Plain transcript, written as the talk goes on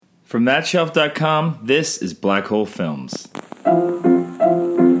From thatshelf.com, this is Black Hole Films.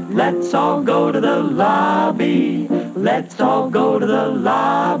 Let's all go to the lobby. Let's all go to the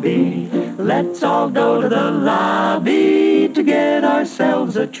lobby. Let's all go to the lobby to get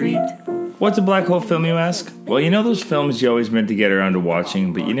ourselves a treat. What's a black hole film, you ask? Well, you know those films you always meant to get around to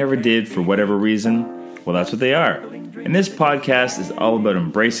watching, but you never did for whatever reason? Well, that's what they are. And this podcast is all about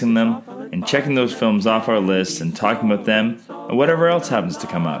embracing them and checking those films off our lists and talking about them and whatever else happens to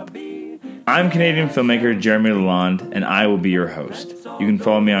come up. I'm Canadian filmmaker Jeremy Lalonde, and I will be your host. You can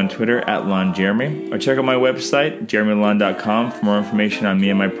follow me on Twitter at LonJeremy, or check out my website, jeremylalonde.com, for more information on me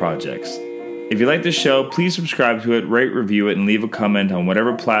and my projects. If you like this show, please subscribe to it, rate, review it, and leave a comment on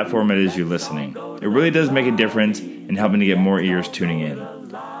whatever platform it is you're listening. It really does make a difference in helping to get more ears tuning in.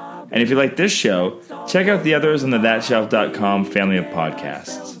 And if you like this show, check out the others on the thatshelf.com family of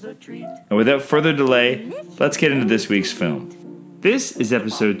podcasts. And without further delay, let's get into this week's film. This is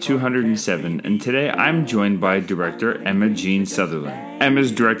episode 207, and today I'm joined by director Emma Jean Sutherland.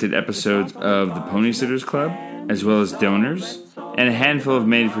 Emma's directed episodes of The Pony Sitters Club, as well as Donors, and a handful of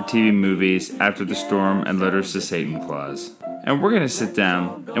made-for-TV movies, After the Storm and Letters to Satan Claus. And we're going to sit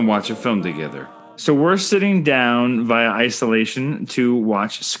down and watch a film together. So we're sitting down via isolation to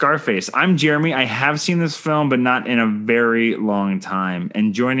watch Scarface. I'm Jeremy. I have seen this film, but not in a very long time.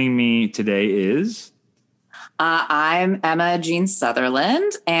 And joining me today is... I'm Emma Jean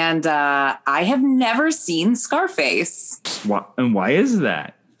Sutherland, and I have never seen Scarface. And why is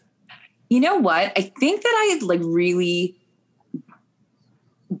that? You know what? I think that I really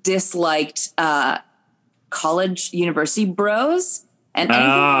disliked college university bros, and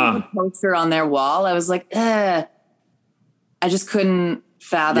anything with a poster on their wall, I was like, I just couldn't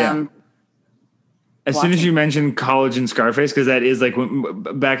fathom. Yeah. As soon as you mentioned college and Scarface, because that is like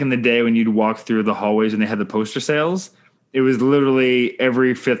back in the day when you'd walk through the hallways and they had the poster sales, it was literally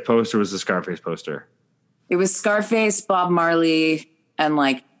every fifth poster was a Scarface poster. It was Scarface, Bob Marley, and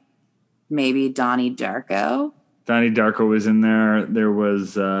maybe Donnie Darko. Donnie Darko was in there. There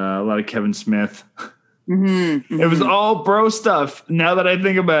was a lot of Kevin Smith. Mm-hmm. It was all bro stuff. Now that I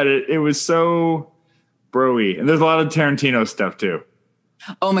think about it, it was so bro-y. And there's a lot of Tarantino stuff too.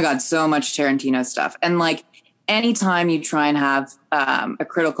 Oh my God, so much Tarantino stuff. And anytime you try and have a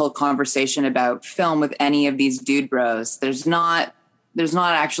critical conversation about film with any of these dude bros, there's not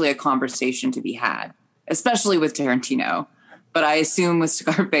actually a conversation to be had, especially with Tarantino. But I assume with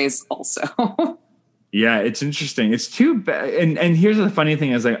Scarface also. Yeah, it's interesting. It's too bad. And here's the funny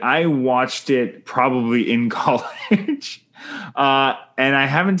thing is I watched it probably in college and I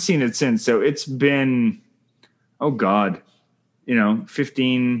haven't seen it since. So it's been,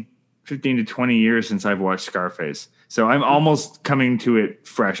 15 to 20 years since I've watched Scarface. So I'm almost coming to it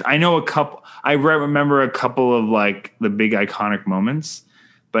fresh. I know I remember a couple of the big iconic moments,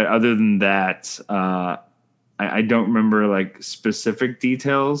 but other than that, I don't remember specific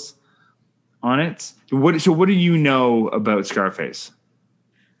details on it. So what do you know about Scarface?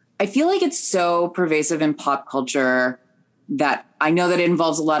 I feel like it's so pervasive in pop culture that I know that it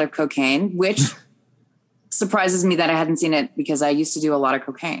involves a lot of cocaine, which surprises me that I hadn't seen it because I used to do a lot of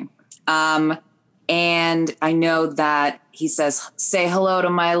cocaine. And I know that he says, say hello to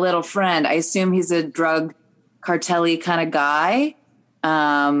my little friend. I assume he's a drug cartel-y kind of guy.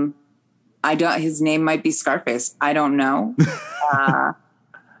 His name might be Scarface. I don't know.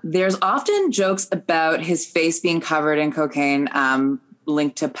 There's often jokes about his face being covered in cocaine,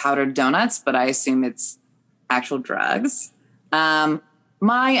 linked to powdered donuts, but I assume it's actual drugs.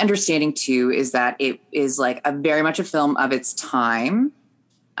 My understanding too is that it is a very much a film of its time.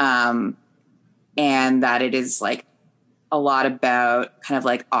 And that it is a lot about kind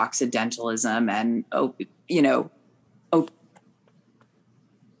of Occidentalism and, no,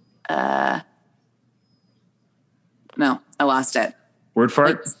 I lost it. Word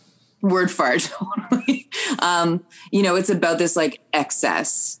fart? Word fart. Totally. It's about this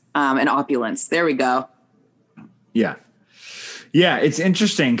excess and opulence. There we go. Yeah. Yeah, it's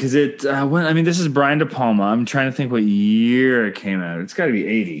interesting because this is Brian De Palma. I'm trying to think what year it came out. It's got to be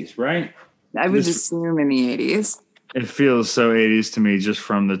 80s, right? I would assume in the 80s. It feels so 80s to me just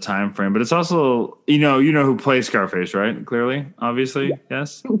from the time frame. But it's also, you know who plays Scarface, right? Clearly, obviously, yeah.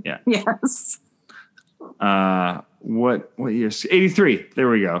 Yes? Yeah. Yes. What year? 83. There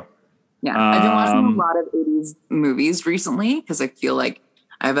we go. Yeah, I've been watching a lot of 80s movies recently because I feel like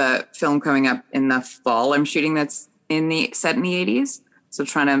I have a film coming up in the fall I'm shooting that's set in the 80s. So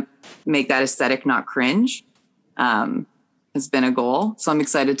trying to make that aesthetic not cringe has been a goal. So I'm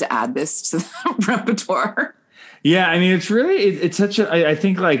excited to add this to the repertoire. Yeah, I mean, it's such a. I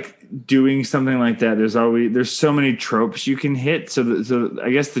think like doing something like that. There's so many tropes you can hit. So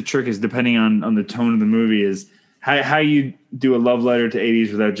I guess the trick is depending on the tone of the movie is how you do a love letter to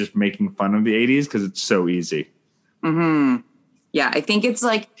 80s without just making fun of the 80s because it's so easy. Yeah, I think it's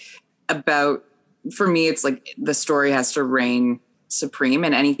like for me, it's like the story has to reign supreme,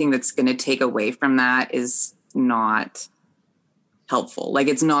 and anything that's going to take away from that is not helpful. Like,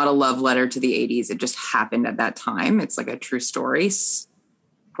 it's not a love letter to the 80s. It just happened at that time. It's like a true story,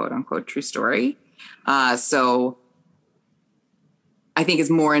 quote unquote true story. So I think it's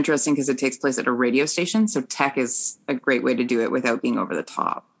more interesting because it takes place at a radio station. So tech is a great way to do it without being over the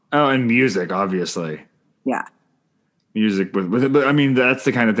top. Oh, and music, obviously. Yeah. Music with it, but I mean that's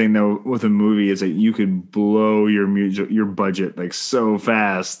the kind of thing though with a movie is that you could blow your budget like so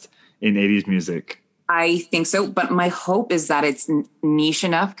fast in 80s music. I think so, but my hope is that it's niche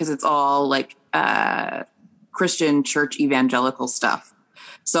enough because it's all like Christian church evangelical stuff.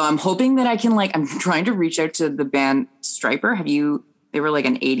 So I'm hoping that I'm trying to reach out to the band Striper. They were like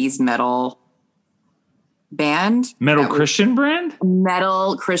an 80s metal band. Metal Christian band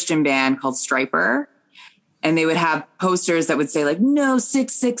called Striper. And they would have posters that would say like, no,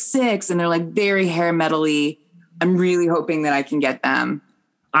 666. And they're like very hair metal-y. I'm really hoping that I can get them.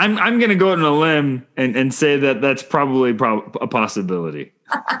 I'm going to go out on a limb and say that that's probably a possibility.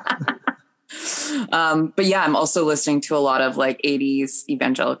 But yeah, I'm also listening to a lot of like 80s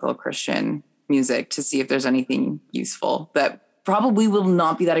evangelical Christian music to see if there's anything useful that probably will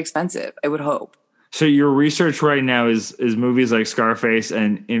not be that expensive, I would hope. So your research right now is movies like Scarface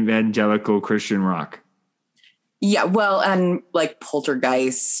and evangelical Christian rock. Yeah, well, and like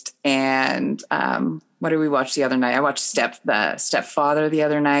Poltergeist and what did we watch the other night? I watched Stepfather the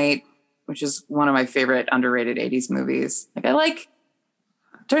other night, which is one of my favorite underrated 80s movies.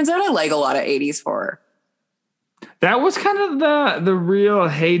 Turns out I like a lot of 80s horror. That was kind of the real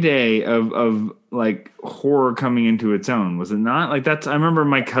heyday of like horror coming into its own, was it not? Like I remember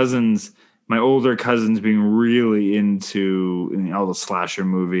my older cousins being really into all the slasher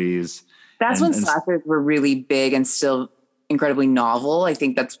movies. That's when slashers were really big and still incredibly novel. I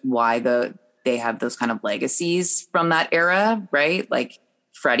think that's why they have those kind of legacies from that era, right? Like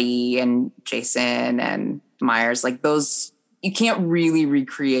Freddy and Jason and Myers, like those, you can't really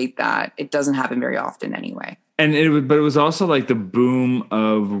recreate that. It doesn't happen very often anyway. And it was also like the boom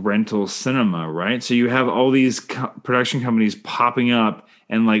of rental cinema, right? So you have all these production companies popping up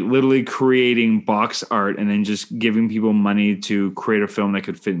and like literally creating box art and then just giving people money to create a film that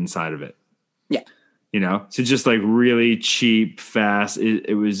could fit inside of it. Yeah. So just like really cheap, fast.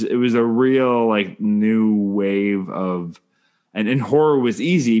 It was a real like new wave of, and horror was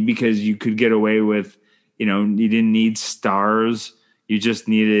easy because you could get away with, you didn't need stars. You just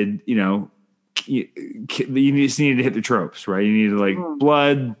needed, you just needed to hit the tropes, right? You needed like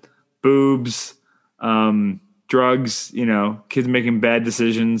blood, boobs, drugs, kids making bad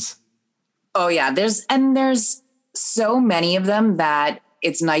decisions. Oh yeah. There's so many of them that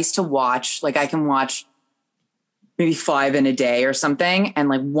it's nice to watch. Like I can watch maybe 5 in a day or something. And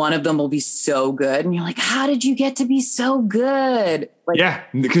like one of them will be so good. And you're like, how did you get to be so good? Like, yeah.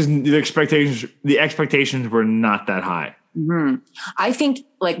 Because the expectations were not that high. Mm-hmm. I think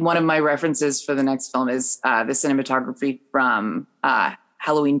like one of my references for the next film is the cinematography from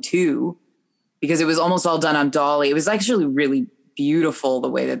Halloween 2, because it was almost all done on Dolly. It was actually really beautiful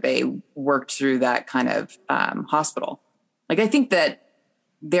the way that they worked through that kind of hospital. Like I think that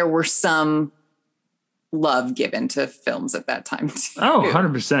there were some love given to films at that time too. Oh,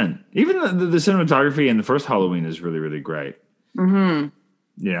 100%. Even the cinematography in the first Halloween is really, really great. Mm-hmm.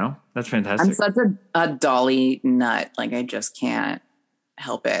 That's fantastic. I'm such a Dolly nut. Like I just can't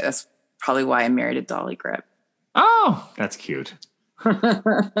help it. That's probably why I'm married to Dolly Grip. Oh, that's cute.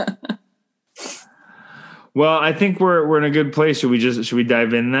 Well, I think we're in a good place. Should we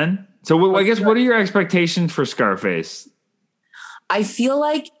dive in then? So I guess what are your expectations for Scarface? I feel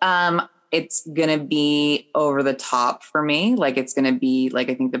like it's going to be over the top for me. Like it's going to be like,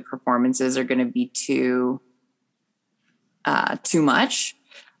 I think the performances are going to be too much.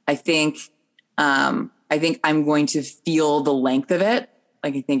 I think I'm going to feel the length of it.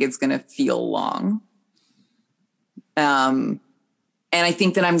 Like I think it's going to feel long. And I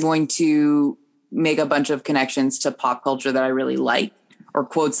think that I'm going to make a bunch of connections to pop culture that I really like, or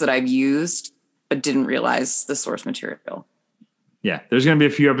quotes that I've used, but didn't realize the source material. Yeah, there's going to be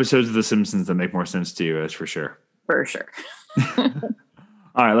a few episodes of The Simpsons that make more sense to you, that's for sure. For sure. All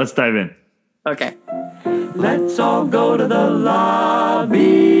right, let's dive in. Okay. Let's all go to the lobby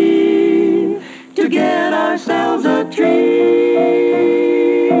to get ourselves a treat.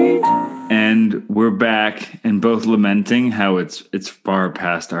 And we're back, and both lamenting how it's far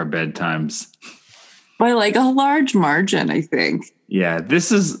past our bedtimes. By like a large margin, I think. Yeah,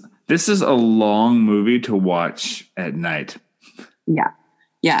 this is a long movie to watch at night. Yeah.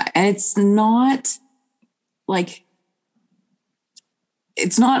 Yeah. And it's not like,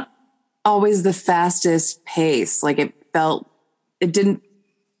 it's not always the fastest pace. Like it felt long.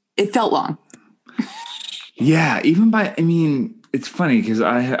 Yeah. It's funny because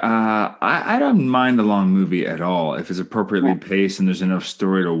I don't mind a long movie at all if it's appropriately paced and there's enough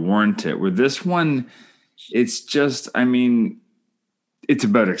story to warrant it. Where this one, it's just, it's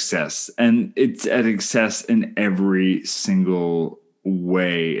about excess, and it's at excess in every single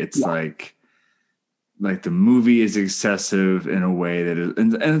way. It's like the movie is excessive in a way that is,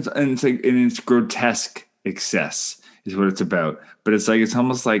 and it's grotesque excess is what it's about. But it's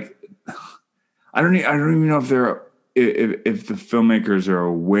almost like I don't even know if the filmmakers are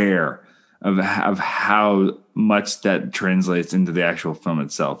aware of how much that translates into the actual film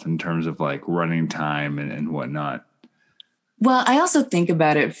itself in terms of like running time and whatnot. Well, I also think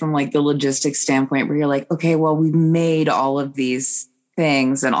about it from like the logistics standpoint where you're like, okay, well, we've made all of these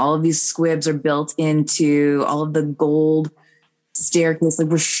things and all of these squibs are built into all of the gold staircase. Like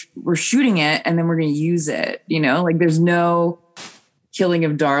we're shooting it and then we're going to use it, like there's no killing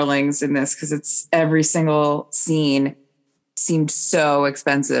of darlings in this because it's every single scene seemed so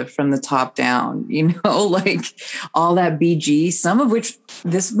expensive from the top down, like all that BG, some of which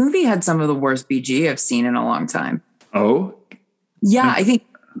this movie had some of the worst BG I've seen in a long time. Oh, yeah. I think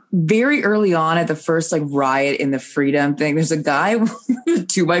very early on at the first like riot in the Freedom thing, there's a guy with a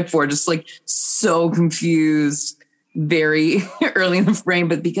 2x4 just like so confused very early in the frame,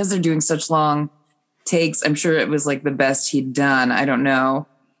 but because they're doing such long takes, I'm sure it was like the best he'd done. I don't know.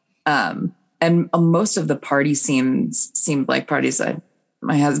 And most of the party seemed like parties that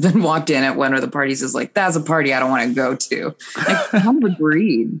my husband walked in at one of the parties is like, that's a party I don't want to go to. I kind of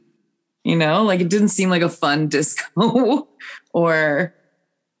agreed, like it didn't seem like a fun disco or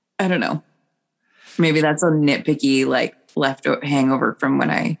I don't know. Maybe that's a nitpicky, like hangover from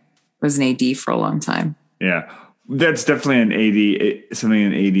when I was an AD for a long time. Yeah. That's definitely an AD, something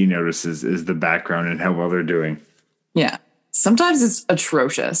an AD notices is the background and how well they're doing. Yeah. Sometimes it's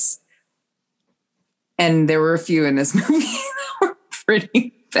atrocious. And there were a few in this movie that were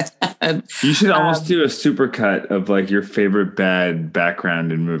pretty bad. You should almost do a supercut of like your favorite bad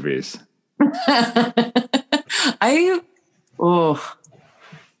background in movies. Oh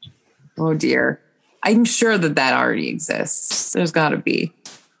dear. I'm sure that already exists. There's got to be.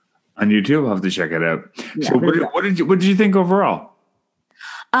 On YouTube, I'll have to check it out. Yeah, so what did you think overall?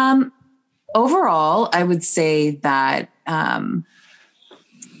 Overall, I would say that,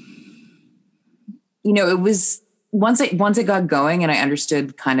 it was once it got going and I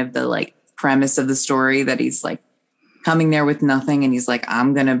understood kind of the like premise of the story that he's like coming there with nothing and he's like,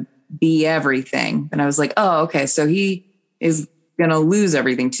 I'm going to be everything. And I was like, oh, okay. So he is going to lose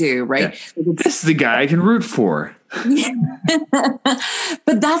everything too. Right. Yeah. This is the guy I can root for.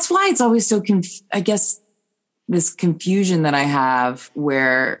 But that's why it's always so, I guess this confusion that I have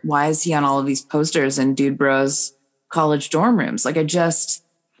where, why is he on all of these posters in Dude Bros college dorm rooms? Like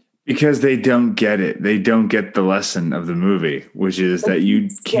because they don't get it. They don't get the lesson of the movie, which is that you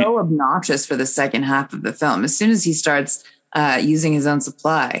can't. So obnoxious for the second half of the film. As soon as he starts using his own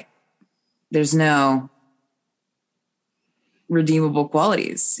supply, there's no redeemable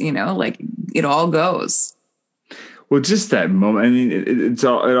qualities, like it all goes. Well, just that moment. I mean, it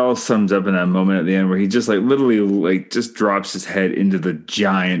all sums up in that moment at the end where he just like literally like just drops his head into the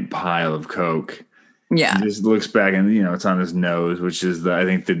giant pile of coke. Yeah. He just looks back and it's on his nose, which is I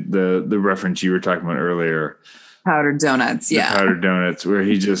think the reference you were talking about earlier. Powdered donuts. Yeah. Powdered donuts, where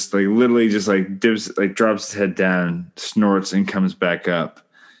he just like literally just like drops his head down, snorts, and comes back up.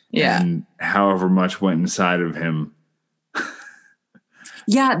 Yeah. And however much went inside of him.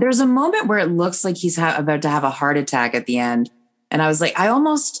 Yeah, there's a moment where it looks like he's about to have a heart attack at the end. And I was like,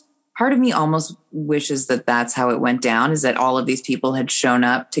 part of me almost wishes that that's how it went down, is that all of these people had shown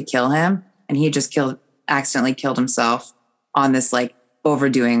up to kill him and he just accidentally killed himself on this, like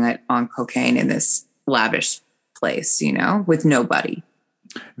overdoing it on cocaine in this lavish place, with nobody.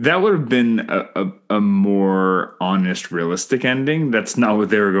 That would have been a more honest, realistic ending. That's not what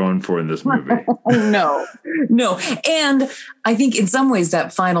they were going for in this movie. No. And I think in some ways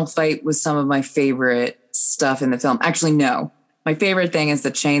that final fight was some of my favorite stuff in the film. Actually, no. My favorite thing is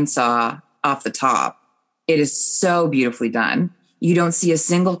the chainsaw off the top. It is so beautifully done. You don't see a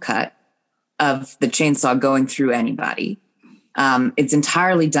single cut of the chainsaw going through anybody. It's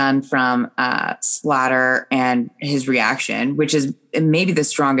entirely done from Splatter and his reaction, which is maybe the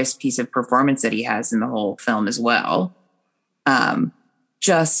strongest piece of performance that he has in the whole film as well.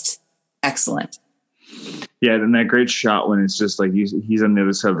 Just excellent. Yeah, and that great shot when it's just like he's on the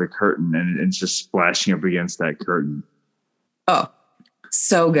other side of the curtain and it's just splashing up against that curtain. Oh,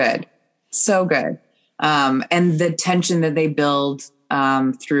 so good. So good. And the tension that they build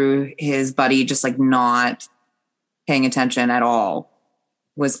through his buddy just like not paying attention at all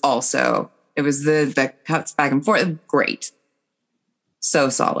was also, it was the cuts back and forth. Great. So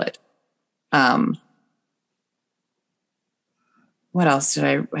solid. What else did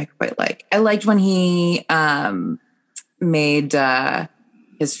I quite like? I liked when he made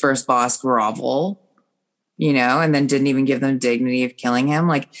his first boss grovel, and then didn't even give them dignity of killing him.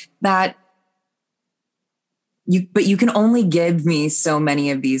 Like that. But you can only give me so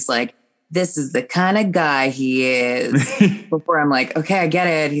many of these, like, this is the kind of guy he is before I'm like, okay, I get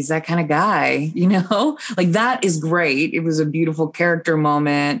it. He's that kind of guy, like that is great. It was a beautiful character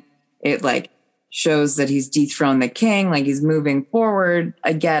moment. It like shows that he's dethroned the king, like he's moving forward.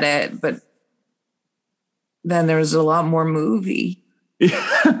 I get it. But then there was a lot more movie.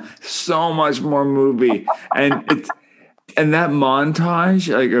 So much more movie. And that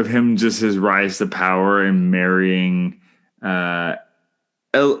montage, like of him, just his rise to power and marrying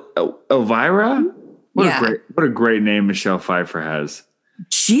Elvira. What a great name Michelle Pfeiffer has.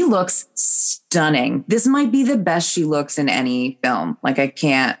 She looks stunning. This might be the best she looks in any film. Like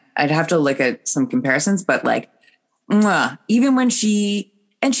I'd have to look at some comparisons, but like, even when she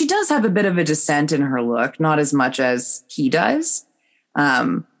does have a bit of a descent in her look, not as much as he does,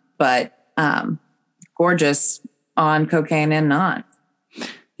 but gorgeous. On cocaine and not.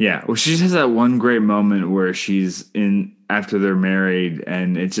 Yeah. Well, she just has that one great moment where she's after they're married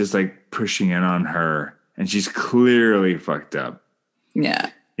and it's just like pushing in on her and she's clearly fucked up. Yeah.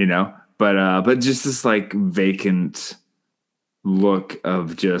 But just this like vacant look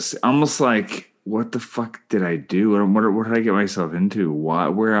of just almost like, what the fuck did I do? What did I get myself into?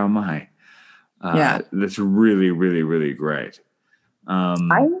 Where am I? That's really, really, really great. I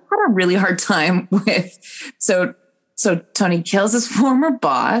had a really hard time with, so Tony kills his former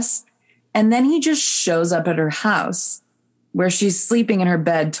boss and then he just shows up at her house where she's sleeping in her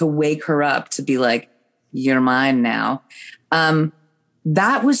bed to wake her up to be like, you're mine now.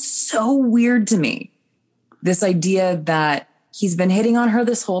 That was so weird to me. This idea that he's been hitting on her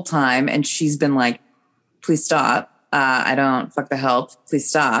this whole time and she's been like, please stop. I don't fuck the help. Please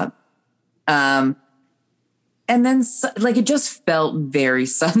stop. And then like, it just felt very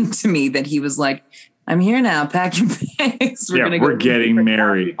sudden to me that he was like, I'm here now. Pack your bags. We're getting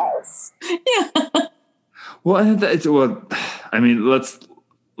married. Yeah. Well, I mean, let's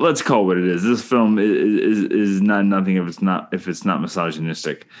call it what it is. This film is not nothing if it's not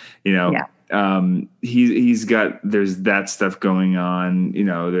misogynistic. Yeah. He's got, there's that stuff going on.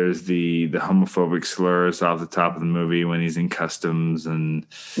 There's the homophobic slurs off the top of the movie when he's in customs and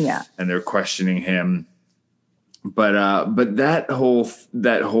they're questioning him. But that whole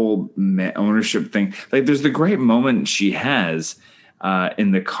ownership thing, like there's the great moment she has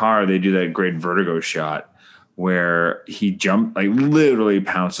in the car. They do that great vertigo shot where he literally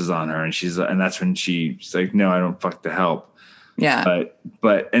pounces on her, and that's when she's like, "No, I don't fuck the help." Yeah.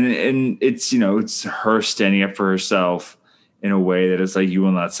 But it's it's her standing up for herself in a way that it's like, you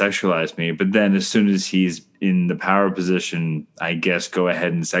will not sexualize me. But then as soon as he's in the power position, I guess go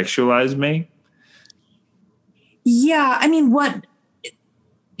ahead and sexualize me. Yeah, I mean, what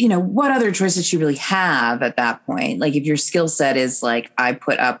other choice did she really have at that point? Like, if your skill set is like, I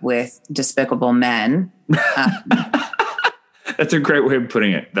put up with despicable men. That's a great way of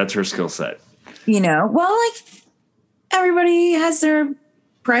putting it. That's her skill set. Well, like everybody has their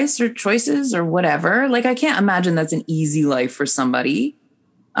price or choices or whatever. Like, I can't imagine that's an easy life for somebody.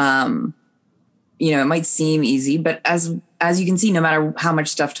 It might seem easy, but as you can see, no matter how much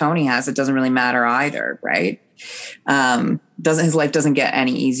stuff Tony has, it doesn't really matter either, right? His life doesn't get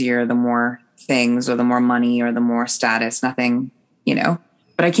any easier the more things or the more money or the more status, nothing,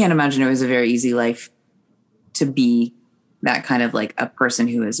 but I can't imagine it was a very easy life to be that kind of like a person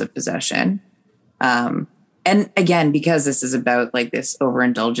who is a possession. And again, because this is about like this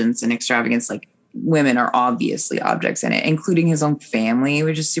overindulgence and extravagance, like women are obviously objects in it, including his own family,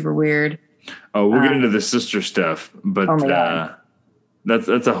 which is super weird. Oh, we'll get into the sister stuff, but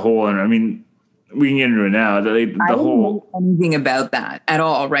that's a whole, I mean, we can get into it now. I didn't know anything about that at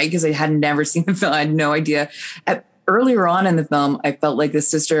all, right? Because I had never seen the film. I had no idea. Earlier on in the film, I felt like the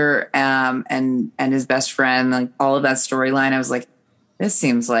sister and his best friend, like all of that storyline, I was like, this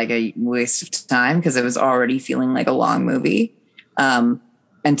seems like a waste of time because it was already feeling like a long movie.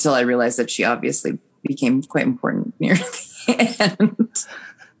 until I realized that she obviously became quite important near the end.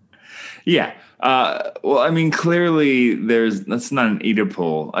 Yeah. Well, I mean, clearly that's not an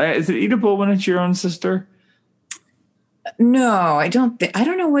Oedipal. Is it Oedipal when it's your own sister? No, I don't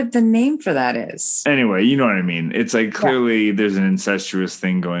know what the name for that is. Anyway, you know what I mean. It's like clearly there's an incestuous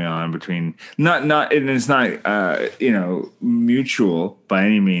thing going on between not and it's not mutual by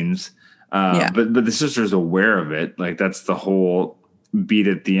any means. But the sister's aware of it. Like that's the whole beat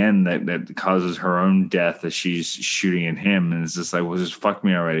at the end that causes her own death as she's shooting at him, and it's just like, well, just fuck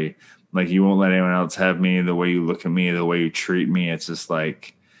me already. Like you won't let anyone else have me. The way you look at me, the way you treat me, it's just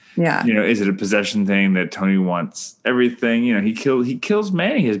like. Yeah. Is it a possession thing that Tony wants everything? He kills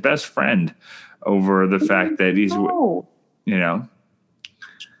Manny, his best friend, over the fact that he's,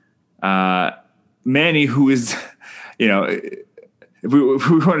 Manny, who is, if we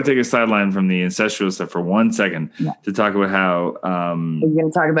want to take a sideline from the incestuous stuff for 1 second to talk about how. Are you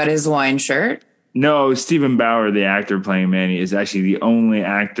going to talk about his Hawaiian shirt? No, Stephen Bauer, the actor playing Manny, is actually the only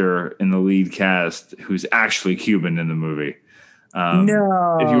actor in the lead cast who's actually Cuban in the movie.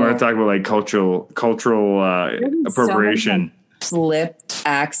 No. If you want to talk about like cultural appropriation, so flipped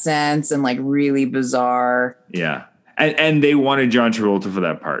accents and like really bizarre. Yeah, and they wanted John Travolta for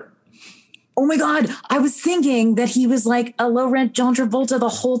that part. Oh my God, I was thinking that he was like a low rent John Travolta the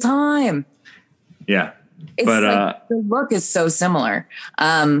whole time. Yeah, it's like the look is so similar.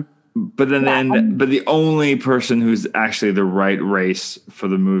 But the only person who's actually the right race for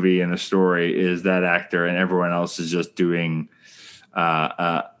the movie and the story is that actor, and everyone else is just doing.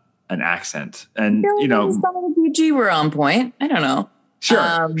 An accent, and some of the PG were on point. I don't know. Sure.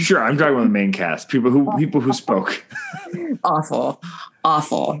 I'm talking about the main cast, people who spoke. Awful.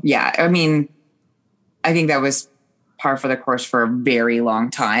 Yeah, I mean, I think that was par for the course for a very long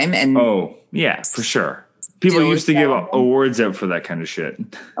time. And yeah, for sure. People used to give awards out for that kind of shit.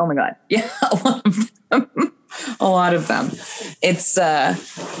 Oh my God, yeah, a lot of them. It's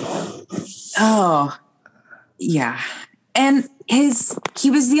yeah. And he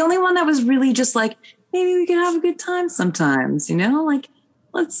was the only one that was really just like, maybe we could have a good time sometimes, like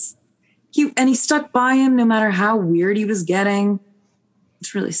he stuck by him no matter how weird he was getting.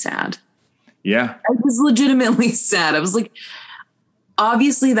 It's really sad. Yeah. I was legitimately sad. I was like,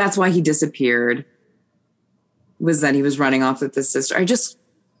 obviously that's why he disappeared, was that he was running off with his sister.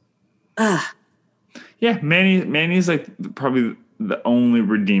 Yeah. Manny's like probably the only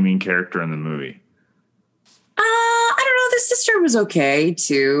redeeming character in the movie. I don't know. The sister was okay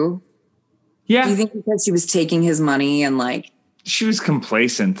too. Yeah. Do you think because she was taking his money and like she was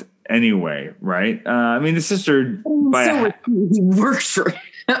complacent anyway, right? I mean, the sister he worked for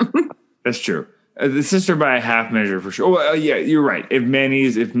him. That's true. The sister by a half measure for sure. Oh, yeah, you're right. If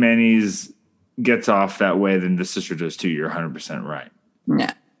Manny's gets off that way, then the sister does too. You're 100% right.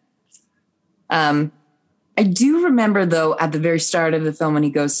 Yeah. I do remember though at the very start of the film when he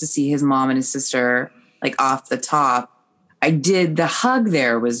goes to see his mom and his sister. Like off the top, the hug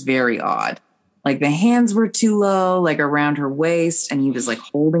there was very odd. Like the hands were too low, like around her waist, and he was like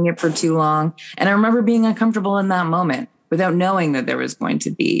holding it for too long. And I remember being uncomfortable in that moment without knowing that there was going to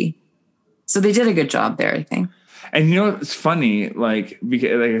be. So they did a good job there, I think. And it's funny, because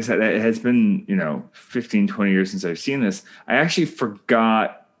like I said, it has been, 15, 20 years since I've seen this. I actually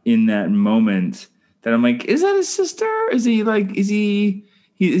forgot in that moment that I'm like, is that his sister? Is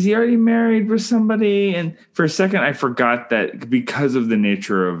he already married with somebody? And for a second, I forgot that because of the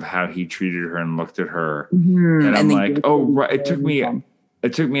nature of how he treated her and looked at her. Mm-hmm. And I'm like, oh, right. It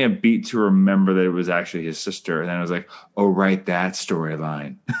took me a beat to remember that it was actually his sister. And then I was like, oh, right. That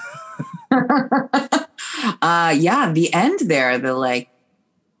storyline. Yeah. The end there,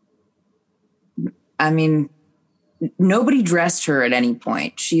 nobody dressed her at any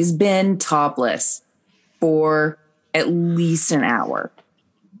point. She's been topless for at least an hour.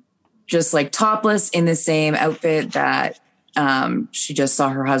 Just like topless in the same outfit that she just saw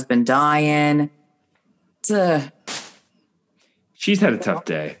her husband die in. She's had a tough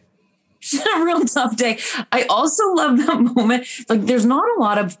day. She's had a real tough day. I also love that moment. Like there's not a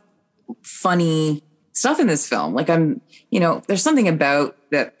lot of funny stuff in this film. Like there's something about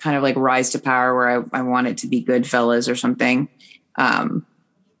that kind of like rise to power where I want it to be Goodfellas or something.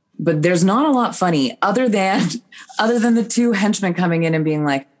 But there's not a lot funny other than the two henchmen coming in and being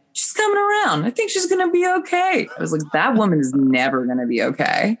like, she's coming around. I think she's going to be okay. I was like, that woman is never going to be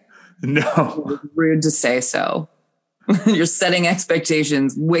okay. No. It's rude to say so. You're setting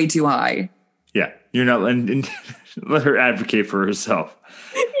expectations way too high. Yeah. You're not let her advocate for herself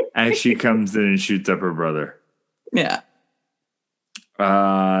as she comes in and shoots up her brother. Yeah.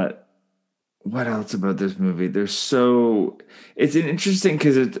 what else about this movie? It's an interesting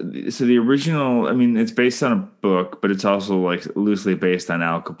because so the original. I mean, it's based on a book, but it's also like loosely based on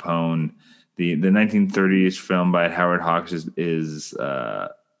Al Capone. The 1930s film by Howard Hawks is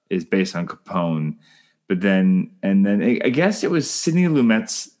based on Capone, but then I guess it was Sidney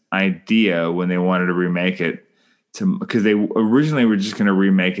Lumet's idea when they wanted to remake it because they originally were just going to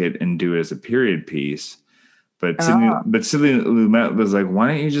remake it and do it as a period piece. But Sidney Lumet was like, why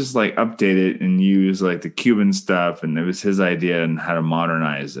don't you just like update it and use like the Cuban stuff? And it was his idea on how to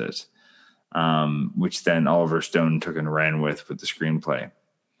modernize it, which then Oliver Stone took and ran with the screenplay.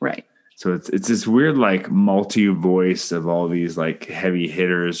 Right. So it's this weird like multi voice of all these like heavy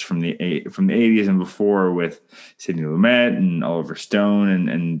hitters from the 80s and before with Sidney Lumet and Oliver Stone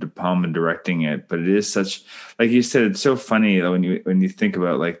and De Palma directing it. But it is such, like you said, it's so funny when you think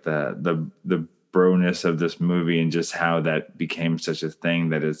about like the broness of this movie and just how that became such a thing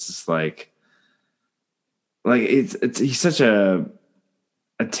that it's just like he's such a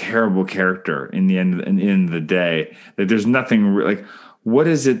terrible character in the end of the day that there's nothing like. What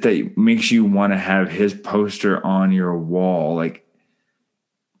is it that makes you want to have his poster on your wall? Like,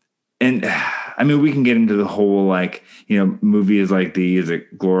 and I mean, we can get into the whole, like, you know, movies like these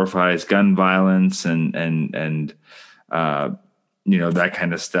that glorifies gun violence and you know, that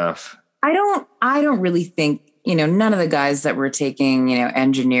kind of stuff. I don't really think, you know, none of the guys that were taking, you know,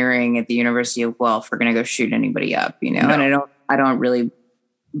 engineering at the University of Guelph are going to go shoot anybody up, you know, and I don't really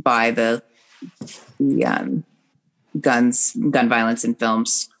buy the gun violence in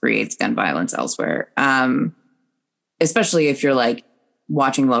films creates gun violence elsewhere. Especially if you're like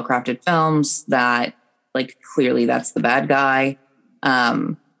watching well-crafted films that like clearly that's the bad guy.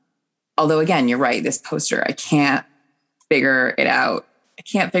 Although again, you're right. This poster, I can't figure it out.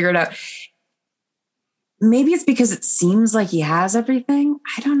 Maybe it's because it seems like he has everything.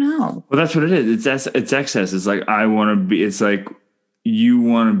 I don't know. Well, that's what it is. It's excess. It's like, I want to be, it's like, you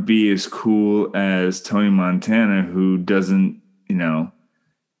want to be as cool as Tony Montana, who doesn't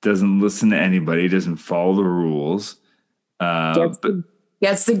listen to anybody, doesn't follow the rules.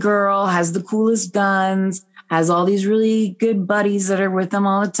 Gets the girl, has the coolest guns, has all these really good buddies that are with him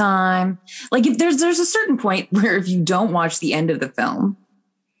all the time. Like if there's a certain point where if you don't watch the end of the film,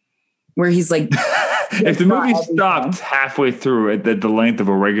 where he's like, if the movie stopped halfway through at the length of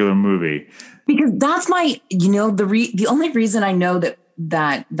a regular movie. Because that's my, you know, the only reason I know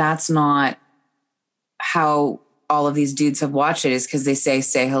that's not how all of these dudes have watched it is because they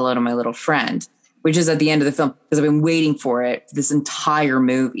say hello to my little friend, which is at the end of the film, because I've been waiting for it this entire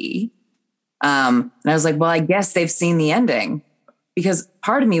movie. And I was like, well, I guess they've seen the ending, because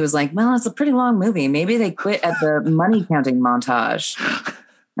part of me was like, well, it's a pretty long movie. Maybe they quit at the money counting montage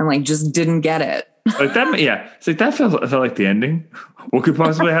and like just didn't get it. Like that, yeah. It's like that felt like the ending. What could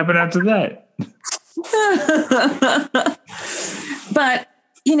possibly happen after that? But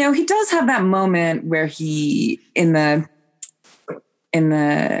you know, he does have that moment where he in the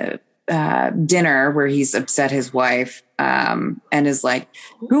dinner where he's upset his wife and is like,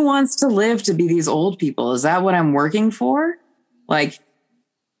 who wants to live to be these old people? Is that what I'm working for? Like,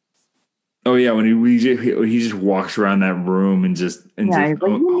 oh yeah, when he just walks around that room and just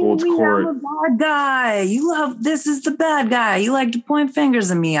holds court. I'm a bad guy. This is the bad guy. You like to point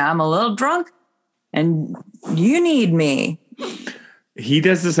fingers at me. I'm a little drunk and you need me. He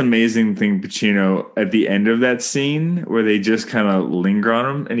does this amazing thing, Pacino, at the end of that scene where they just kind of linger on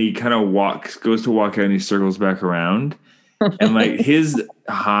him and he kind of goes to walk out and he circles back around. And like his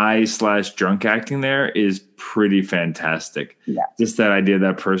high/drunk acting there is pretty fantastic. Yeah. Just that idea of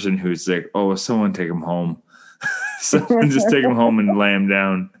that person who's like, oh, someone take him home. Someone just take him home and lay him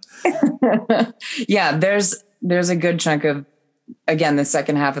down. Yeah, there's a good chunk of, again, the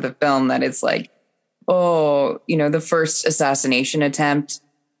second half of the film that it's like, oh, you know, the first assassination attempt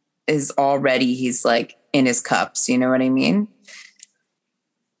is already, he's like in his cups. You know what I mean?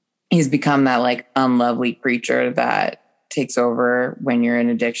 He's become that like unlovely creature that takes over when you're in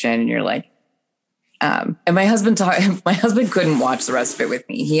addiction and you're like, and my husband couldn't watch the rest of it with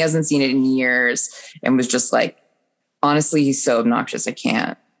me. He hasn't seen it in years and was just like, honestly, he's so obnoxious. I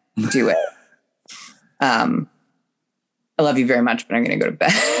can't do it. I love you very much, but I'm going to go to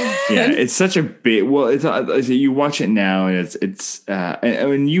bed. Yeah, it's such a big. Well, it's you watch it now, and it's. I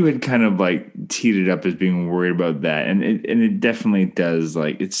mean, you had kind of like teed it up as being worried about that, and it definitely does.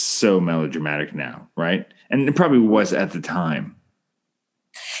 Like, it's so melodramatic now, right? And it probably was at the time.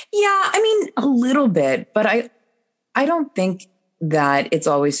 Yeah, I mean, a little bit, but I don't think that it's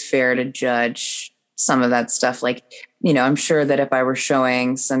always fair to judge some of that stuff. Like, you know, I'm sure that if I were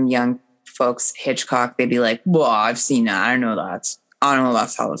showing some young folks Hitchcock, they'd be like, well, I've seen that. I know that. I don't know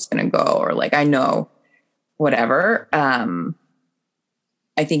that's how it's going to go, or like, I know whatever.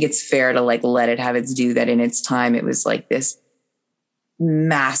 I think it's fair to like let it have its due that in its time, it was like this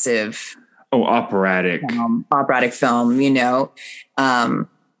massive operatic film,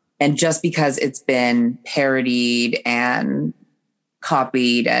 and just because it's been parodied and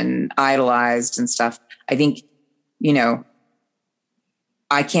copied and idolized and stuff, I think,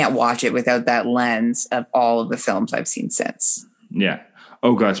 I can't watch it without that lens of all of the films I've seen since. Yeah.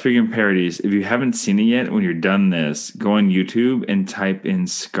 Oh God, speaking of parodies, if you haven't seen it yet, when you're done this, go on YouTube and type in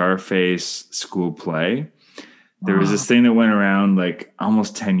Scarface school play. There was this thing that went around like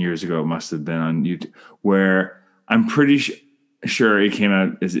almost 10 years ago, it must have been on YouTube, where I'm pretty sure it came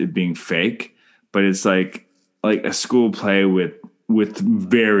out as it being fake, but it's like a school play with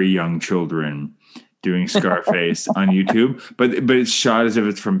very young children doing Scarface on YouTube, but it's shot as if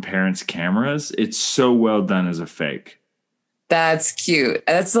it's from parents' cameras. It's so well done as a fake. That's cute.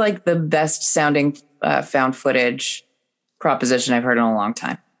 That's like the best sounding found footage proposition I've heard in a long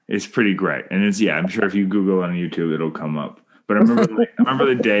time. It's pretty great. And I'm sure if you Google on YouTube, it'll come up. But I remember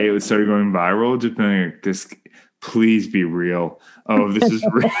the day it started going viral, just being like, this, please be real. Oh, this is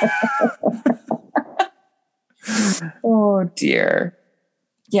real. Oh dear.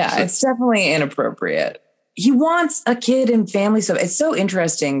 Yeah, it's definitely inappropriate. He wants a kid and family stuff. It's so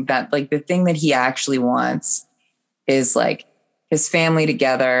interesting that like the thing that he actually wants is like his family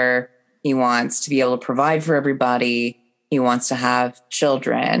together. He wants to be able to provide for everybody. He wants to have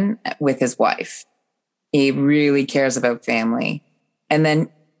children with his wife. He really cares about family. But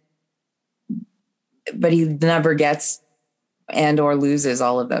he never gets and or loses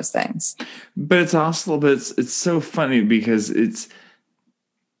all of those things. But it's also, it's so funny because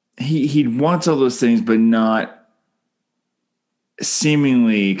he wants all those things, but not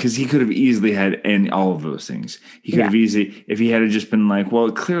seemingly, because he could have easily had all of those things. He could have easily, if he had just been like,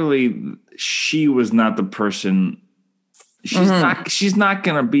 well, clearly she was not the person. She's not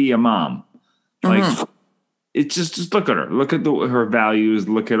going to be a mom. Like, it's just look at her. Look at her values.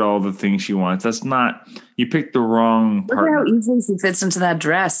 Look at all the things she wants. That's not, you picked the wrong partner. Look how easily she fits into that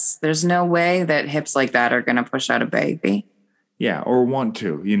dress. There's no way that hips like that are going to push out a baby. Yeah, or want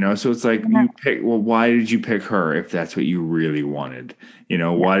to, so it's like you pick, well, why did you pick her if that's what you really wanted?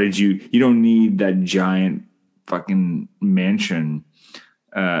 Why did you don't need that giant fucking mansion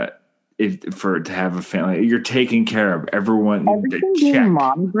to have a family. You're taking care of everyone. Everything being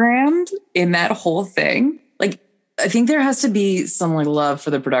monogrammed in that whole thing. Like, I think there has to be some like love for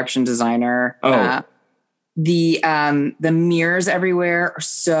the production designer. The mirrors everywhere are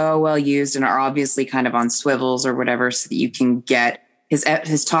so well used and are obviously kind of on swivels or whatever, so that you can get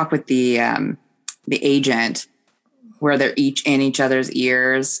his talk with the agent, where they're each in each other's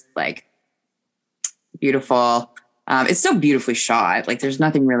ears. Like, beautiful. It's so beautifully shot. Like, there's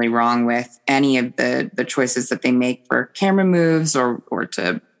nothing really wrong with any of the choices that they make for camera moves or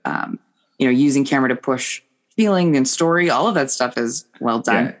to using camera to push feeling and story. All of that stuff is well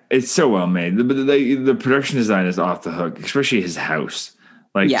done. Yeah, it's so well made. The production design is off the hook, especially his house,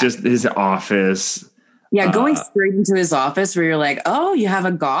 just his office. Yeah, going straight into his office where you're like, oh, you have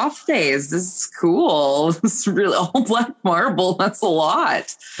a goth phase. This is cool. This is really all black marble. That's a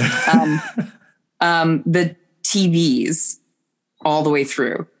lot. The TVs all the way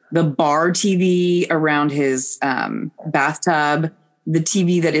through. The bar TV around his bathtub. The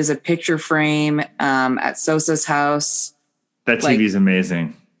TV that is a picture frame at Sosa's house. That TV is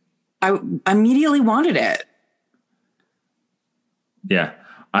amazing. I immediately wanted it. Yeah.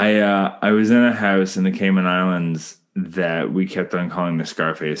 I was in a house in the Cayman Islands that we kept on calling the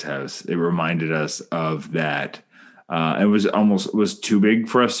Scarface house. It reminded us of that. It was too big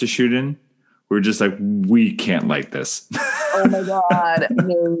for us to shoot in. We were just like, we can't like this. Oh my God.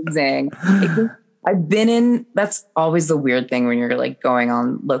 Amazing. I've been in, that's always the weird thing when you're like going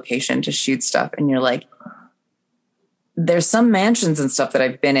on location to shoot stuff and you're like, there's some mansions and stuff that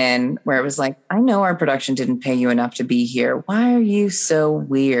I've been in where it was like, I know our production didn't pay you enough to be here. Why are you so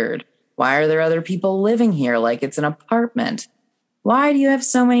weird? Why are there other people living here? Like it's an apartment. Why do you have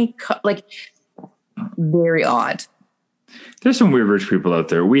so many, very odd. There's some weird rich people out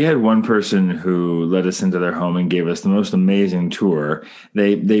there. We had one person who let us into their home and gave us the most amazing tour.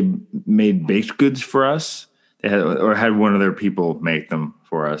 They made baked goods for us. They had one of their people make them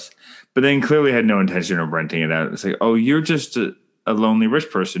for us, but then clearly had no intention of renting it out. It's like, oh, you're just a lonely rich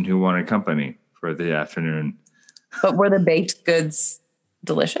person who wanted company for the afternoon. But were the baked goods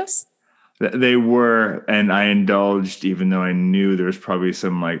delicious? They were, and I indulged, even though I knew there was probably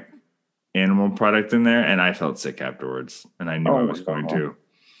some like animal product in there, and I felt sick afterwards, and I knew I was going to.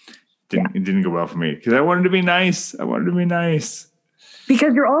 It didn't go well for me because I wanted to be nice.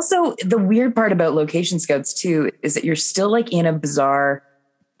 Because you're also, the weird part about location scouts too, is that you're still like in a bizarre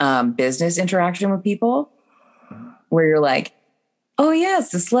business interaction with people where you're like, oh yeah, it's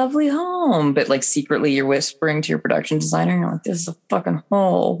this lovely home. But like secretly you're whispering to your production designer, you're like, this is a fucking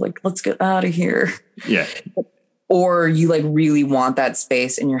hole. Like, let's get out of here. Yeah. Or you like really want that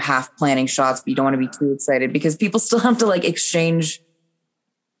space and you're half planning shots, but you don't want to be too excited because people still have to like exchange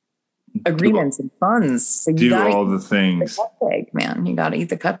agreements and funds. So you Do gotta all the things. The cupcake, man. You gotta eat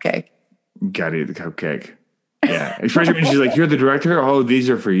the cupcake. Gotta eat the cupcake. Yeah. Especially when she's like, you're the director? Oh, these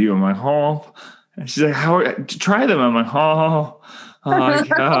are for you. I'm like, oh. And she's like, how? Try them. I'm like,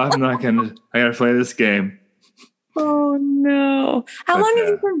 I'm not gonna. I gotta play this game. Oh no! How long have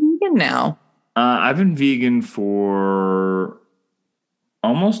you been vegan now? I've been vegan for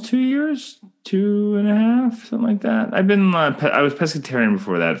almost 2 years, 2.5, something like that. I've been. I was pescatarian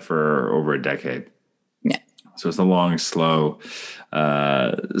before that for over a decade. Yeah. So it's a long, slow,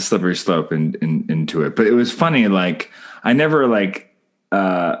 slippery slope into it. But it was funny. Like I never like.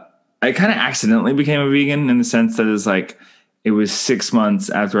 I kind of accidentally became a vegan in the sense that it's like it was 6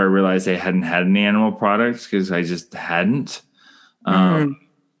 months after I realized I hadn't had any animal products because I just hadn't.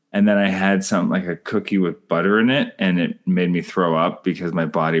 And then I had something like a cookie with butter in it, and it made me throw up because my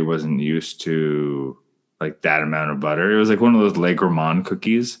body wasn't used to like that amount of butter. It was like one of those Le Gourmand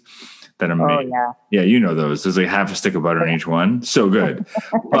cookies that I'm made. Yeah, you know those. There's like half a stick of butter in each one. So good.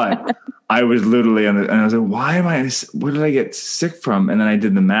 But I was literally and I was like, what did I get sick from? And then I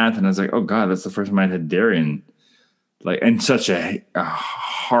did the math and I was like, oh God, that's the first time I'd had dairy and such a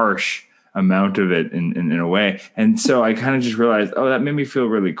harsh amount of it in a way. And so I kind of just realized, oh, that made me feel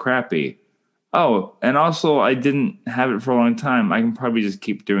really crappy. Oh, and also I didn't have it for a long time. I can probably just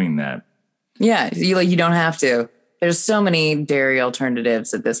keep doing that. Yeah, you don't have to. There's so many dairy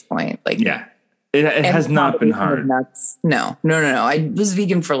alternatives at this point. Like, yeah, it has not been hard. Nuts. No. I was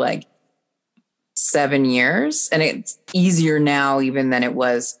vegan for like 7 years, and it's easier now even than it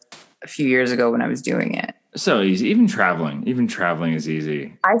was a few years ago when I was doing it. So easy. Even traveling is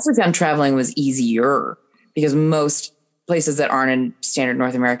easy. I actually found traveling was easier because most places that aren't in standard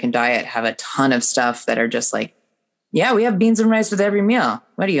North American diet have a ton of stuff that are just like, yeah, we have beans and rice with every meal.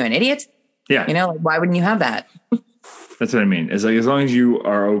 What are you, an idiot? Yeah. You know, like, why wouldn't you have that? That's what I mean. It's like, as long as you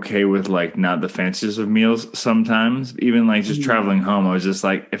are okay with like not the fanciest of meals sometimes, even like just traveling home, I was just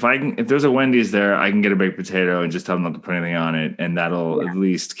like, if there's a Wendy's there, I can get a baked potato and just tell them not to put anything on it. And that'll at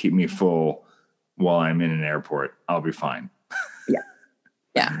least keep me full while I'm in an airport. I'll be fine.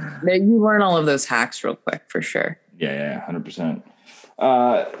 Yeah. You learn all of those hacks real quick for sure. Yeah, 100%.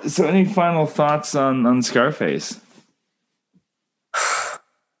 So any final thoughts on Scarface?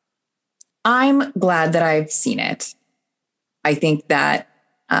 I'm glad that I've seen it. I think that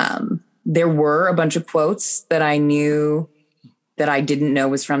there were a bunch of quotes that I knew that I didn't know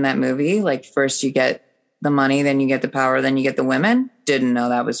was from that movie. Like, first you get the money, then you get the power, then you get the women. Didn't know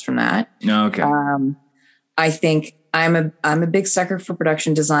that was from that. No, okay. I think I'm a big sucker for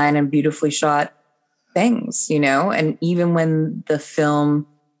production design and beautifully shot things, you know, and even when the film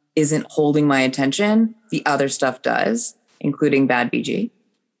isn't holding my attention, the other stuff does, including Bad BG.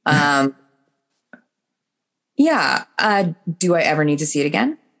 Do I ever need to see it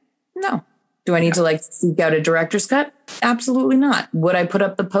again? No. Do I need to like seek out a director's cut? Absolutely not. Would I put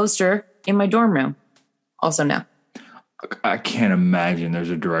up the poster in my dorm room? Also no. I can't imagine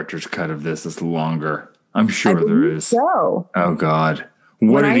there's a director's cut of this that's longer. I'm sure there is. So. Oh God.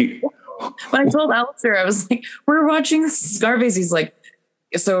 When I told Alistair, I was like, we're watching Scarface. He's like,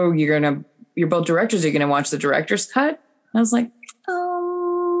 so you're both directors. You're going to watch the director's cut? I was like,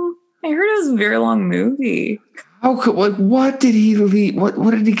 I heard it was a very long movie. What did he leave?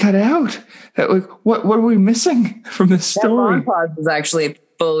 What did he cut out? What are we missing from this story? That montage was actually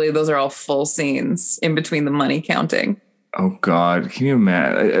those are all full scenes in between the money counting. Oh God, can you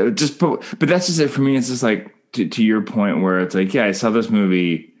imagine? But that's just it for me. It's just like to your point where it's like, yeah, I saw this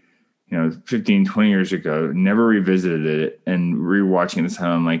movie, 15, 20 years ago, never revisited it, and rewatching it this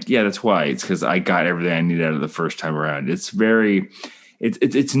time, I'm like, yeah, that's why. It's because I got everything I needed out of the first time around. It's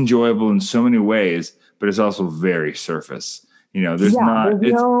it's enjoyable in so many ways, but it's also very surface. There's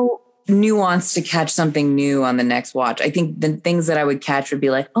no nuance to catch something new on the next watch. I think the things that I would catch would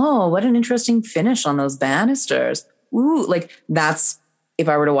be like, oh, what an interesting finish on those banisters. Ooh, like that's, if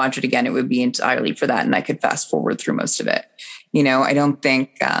I were to watch it again, it would be entirely for that. And I could fast forward through most of it. I don't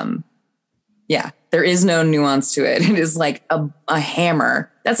think, there is no nuance to it. It is like a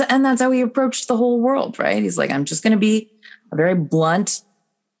hammer. That's how he approached the whole world, right? He's like, I'm just going to be a very blunt,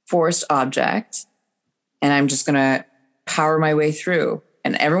 forced object, and I'm just going to power my way through.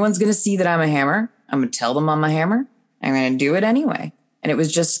 And everyone's going to see that I'm a hammer. I'm going to tell them I'm a hammer. I'm going to do it anyway. And it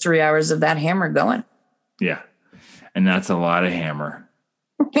was just 3 hours of that hammer going. Yeah. And that's a lot of hammer.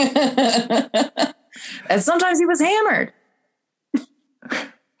 And sometimes he was hammered.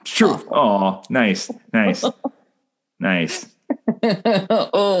 True. Oh, nice. Nice.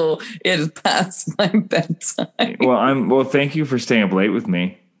 Oh, it is past my bedtime. Well, thank you for staying up late with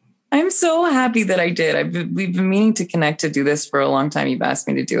me. I'm so happy that I did. We've been meaning to connect to do this for a long time. You've asked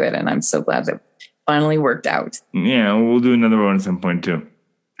me to do it, and I'm so glad that it finally worked out. Yeah, we'll do another one at some point too.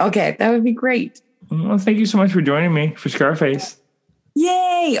 Okay, that would be great. Well, thank you so much for joining me for Scarface.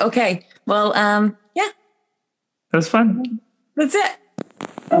 Yay! Okay, well, yeah. That was fun. That's it.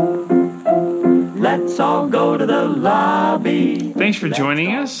 Let's all go to the lobby. Thanks for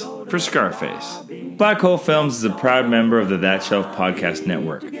joining us for Scarface. Black Hole Films is a proud member of the That Shelf Podcast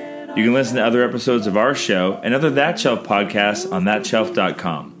Network. You can listen to other episodes of our show and other That Shelf podcasts on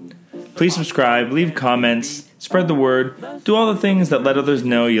thatshelf.com. Please subscribe, leave comments, spread the word, do all the things that let others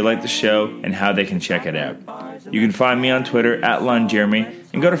know you like the show and how they can check it out. You can find me on Twitter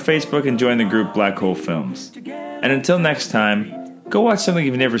 @LonJeremy and go to Facebook and join the group Black Hole Films. And until next time, go watch something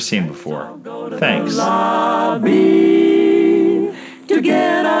you've never seen before. Thanks. Lobby to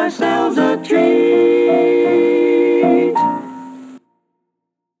get ourselves a treat.